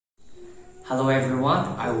Hello everyone,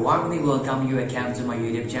 I warmly welcome you again to my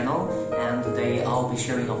YouTube channel, and today I'll be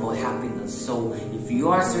sharing about happiness. So if you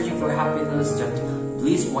are searching for happiness, just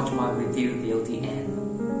please watch my video till the end.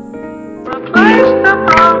 Replace the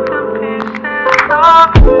broken pieces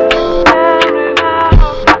of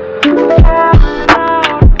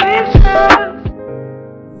pieces.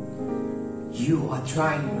 You are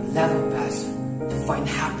trying your level best to find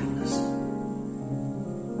happiness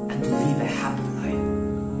and to live a happy life.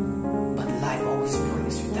 But life always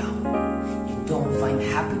brings you down. You don't find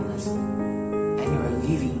happiness and you are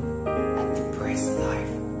living a depressed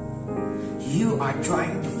life. You are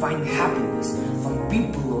trying to find happiness from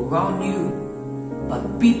people around you,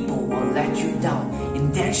 but people will let you down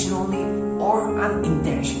intentionally or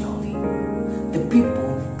unintentionally. The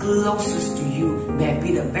people closest to you may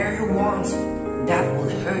be the very ones that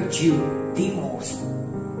will hurt you the most.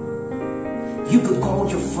 You could call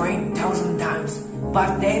your friend 1,000 times,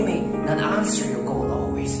 but they may not answer your call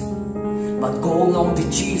always. But call on to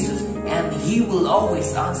Jesus and He will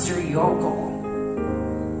always answer your call.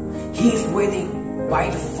 He is waiting by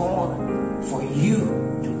the phone for you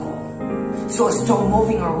to call. So stop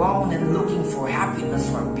moving around and looking for happiness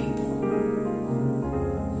from people,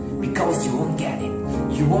 because you won't get it.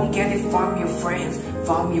 You won't get it from your friends,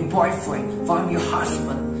 from your boyfriend, from your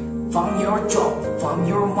husband, from your job, from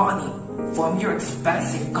your money, from your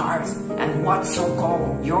expensive cars, and what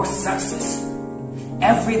so-called your success.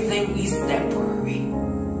 Everything is temporary.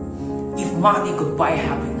 If money could buy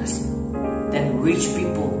happiness, then rich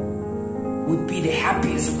people would be the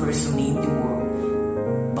happiest person in the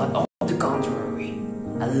world. But on the contrary,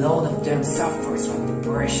 a lot of them suffers from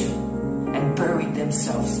depression and bury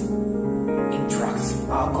themselves in drugs,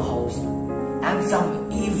 alcohol, and some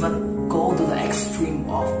even go to the extreme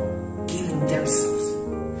of killing themselves.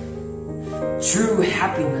 True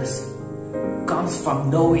happiness comes from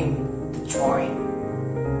knowing the joy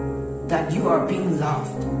that you are being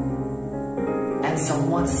loved and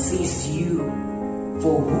someone sees you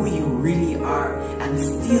for who you really are and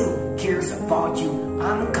still cares about you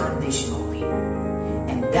unconditionally.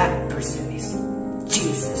 And that person is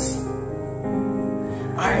Jesus.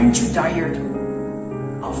 Aren't you tired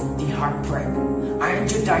of the heartbreak?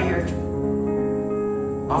 Aren't you tired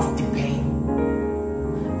of the pain?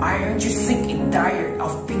 Aren't you sick and tired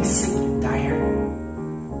of being sick and tired?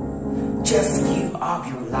 Just give up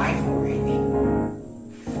your life already.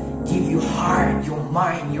 Give your heart, your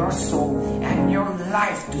mind, your soul, and your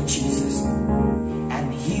life to Jesus,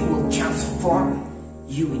 and He will transform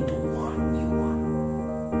you into one new one.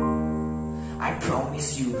 I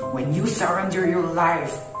promise you, when you surrender your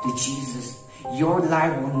life to Jesus, your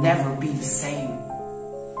life will never be the same.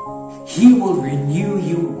 He will renew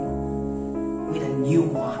you with a new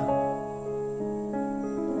one.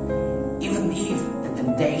 Even if the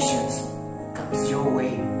temptations comes your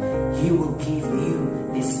way, He will give you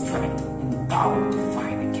the strength and the power to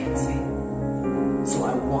fight against it. So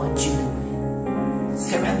I want you to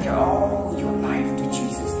surrender all your life to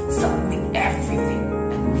Jesus, submit everything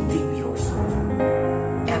and redeem yourself,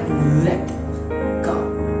 and let God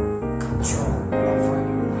control over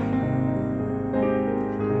your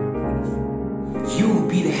life. You will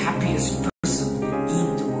be the happiest person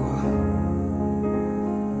in the world,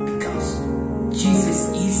 because Jesus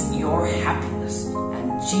is your happiness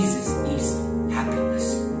and Jesus